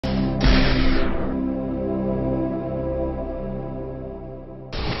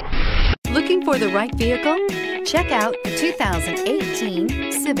Looking for the right vehicle? Check out the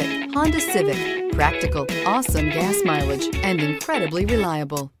 2018 Civic, Honda Civic. Practical, awesome gas mileage, and incredibly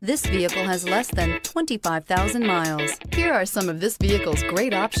reliable. This vehicle has less than 25,000 miles. Here are some of this vehicle's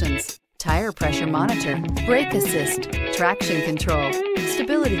great options: tire pressure monitor, brake assist, traction control,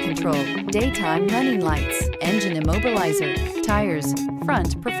 stability control, daytime running lights, engine immobilizer, tires,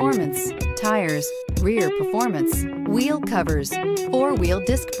 front performance, tires, rear performance, wheel covers, four-wheel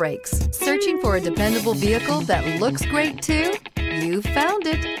disc brakes. Searching for a dependable vehicle that looks great too? You found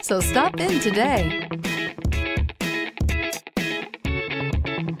it, so stop in today.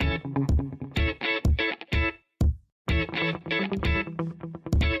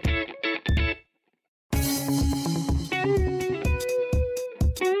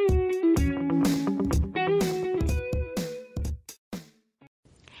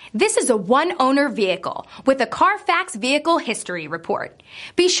 This is a one-owner vehicle with a Carfax Vehicle History Report.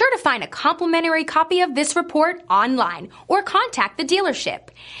 Be sure to find a complimentary copy of this report online or contact the dealership.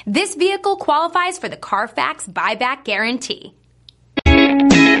 This vehicle qualifies for the Carfax Buyback Guarantee.